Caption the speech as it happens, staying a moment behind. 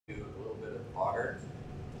Augur.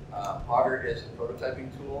 Augur is a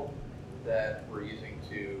prototyping tool that we're using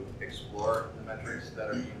to explore the metrics that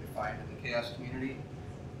are being defined in the CHAOSS community.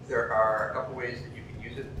 There are a couple ways that you can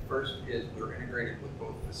use it. First is we're integrated with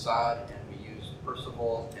both Facade, and we use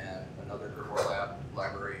Percival and another Grimoire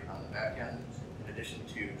library on the back end, in addition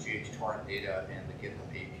to CHAOSStorrent data and the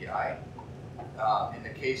GitHub API. In the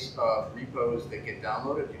case of repos that get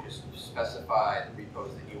downloaded, you just specify the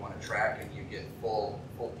repos that you want to track, and you get full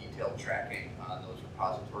detailed tracking on those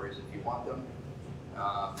repositories if you want them.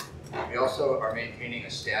 We also are maintaining a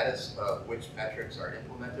status of which metrics are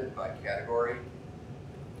implemented by category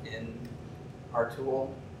in our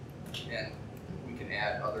tool, and we can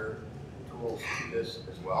add other tools to this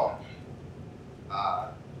as well.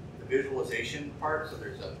 The visualization part, so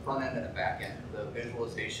there's a front end and a back end. The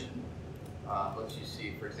visualization lets you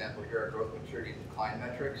see, for example, here are growth, maturity, and decline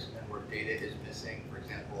metrics, and where data is missing, for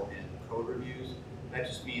example, in code reviews. That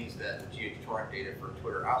just means that the CHAOSStorrent data for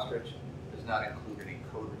Twitter Ostrich does not include any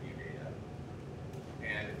code review data.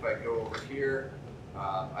 And if I go over here,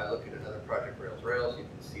 I look at another project, Rails, you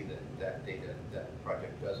can see that data, that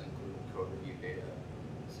project does include code review data.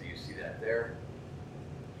 So you see that there.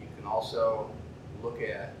 You can also look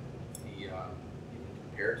at the, you can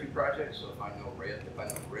compare two projects. So if I know the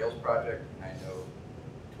Rails project and I know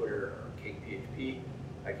Twitter or CakePHP,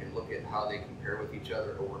 I can look at how they compare with each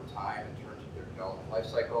other over time in terms of their development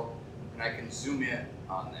lifecycle. And I can zoom in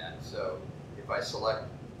on that. So if I select,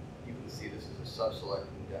 you can see this is a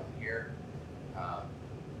sub-selection down here.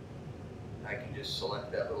 I can just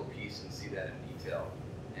select that little piece and see that in detail.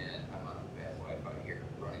 And I'm on a bad Wi-Fi here,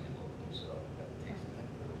 running it locally, so that takes a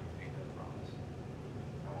minute for me to make that promise.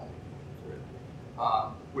 I won't be going through it.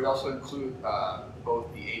 We also include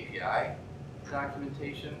both the API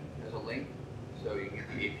documentation as a link, so you can get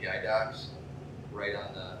the API docs right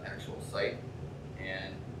on the actual site,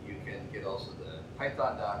 and you can get also the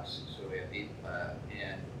Python docs. So we have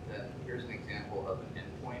and then here's an example of an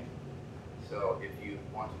endpoint. So if you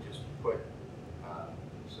want to just put,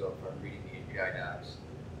 so if I'm reading the API docs,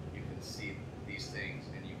 you can see these things,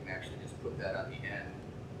 and you can actually just put that on the end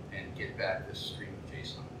and get back this stream of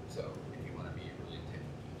JSON. So if you want to be really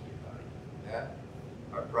geeky about it, do that.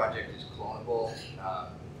 Our project is clonable,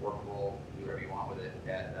 portable, do whatever you want with it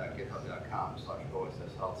at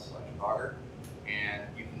github.com/OSSHealth/Augur. And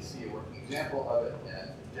you can see a working example of it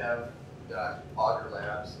at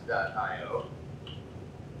dev.augurlabs.io.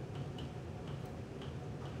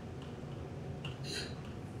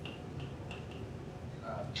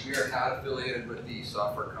 We are not affiliated with the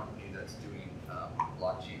software company that's doing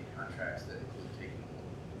blockchain contracts that include taking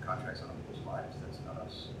contracts on people's lives. That's not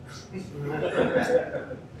us.